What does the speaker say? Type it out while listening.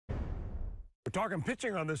We're talking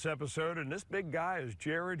pitching on this episode, and this big guy is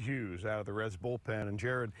Jared Hughes out of the Reds bullpen. And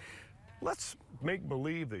Jared, let's make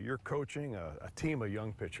believe that you're coaching a team of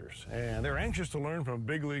young pitchers, and they're anxious to learn from a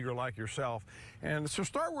big leaguer like yourself. And so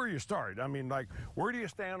start where you start. I mean, like, where do you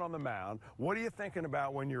stand on the mound? What are you thinking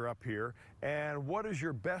about when you're up here? And what is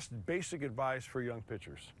your best basic advice for young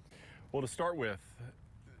pitchers? Well, to start with,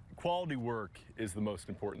 quality work is the most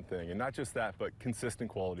important thing, and not just that, but consistent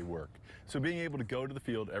quality work. So being able to go to the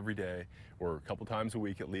field every day, or a couple times a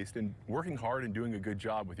week at least, and working hard and doing a good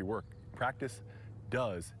job with your work. Practice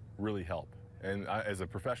does really help. And as a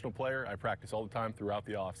professional player, I practice all the time throughout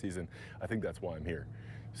the off season. I think that's why I'm here.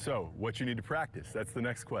 So what you need to practice, that's the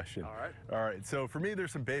next question. All right, so for me,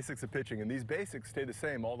 there's some basics of pitching, and these basics stay the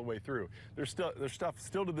same all the way through. There's stuff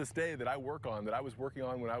still to this day that I work on, that I was working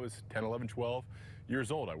on when I was 10, 11, 12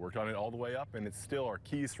 years old. I worked on it all the way up, and it's still our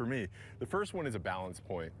keys for me. The first one is a balance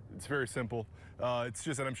point. It's very simple. It's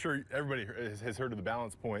just, and I'm sure everybody has heard of the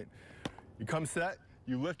balance point. You come set,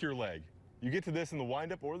 you lift your leg. You get to this in the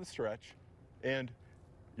windup or the stretch, and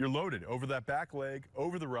you're loaded over that back leg,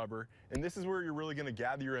 over the rubber, and this is where you're really going to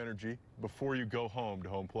gather your energy before you go home to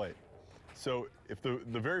home plate. So if the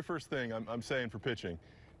very first thing I'm saying for pitching,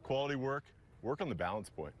 quality work on the balance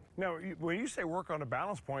point. Now, when you say work on a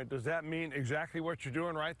balance point, does that mean exactly what you're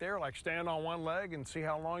doing right there, like stand on one leg and see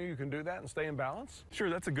how long you can do that and stay in balance? Sure,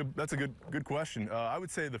 that's a good question. I would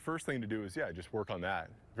say the first thing to do is, yeah, just work on that.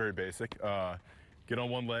 Very basic. Get on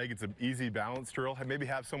one leg. It's an easy balance drill. Maybe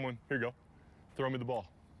have someone, here you go, throw me the ball.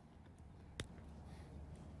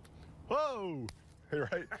 Whoa!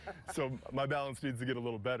 Right? So my balance needs to get a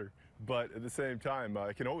little better, but at the same time,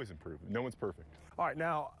 it can always improve. No one's perfect. All right,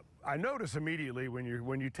 now, I notice immediately when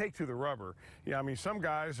you take to the rubber, yeah, I mean, some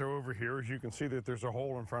guys are over here, as you can see that there's a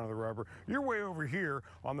hole in front of the rubber. You're way over here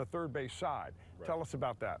on the third base side. Right. Tell us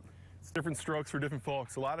about that. It's different strokes for different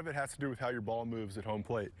folks. A lot of it has to do with how your ball moves at home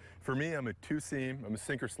plate. For me, I'm a two-seam, I'm a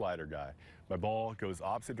sinker slider guy. My ball goes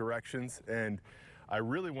opposite directions, and I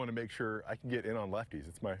really want to make sure I can get in on lefties.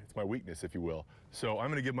 It's my weakness, if you will. So I'm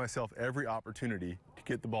going to give myself every opportunity to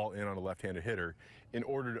get the ball in on a left-handed hitter in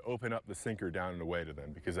order to open up the sinker down and away to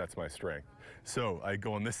them, because that's my strength. So I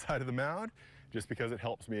go on this side of the mound just because it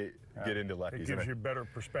helps me get into lefties. It gives you better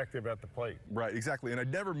perspective at the plate. Right, exactly. And I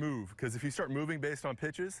never move, because if you start moving based on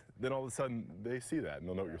pitches, then all of a sudden they see that and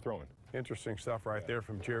they'll know what you're throwing. Interesting stuff right there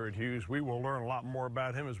from Jared Hughes. We will learn a lot more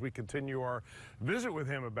about him as we continue our visit with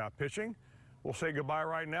him about pitching. We'll say goodbye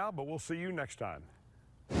right now, but we'll see you next time.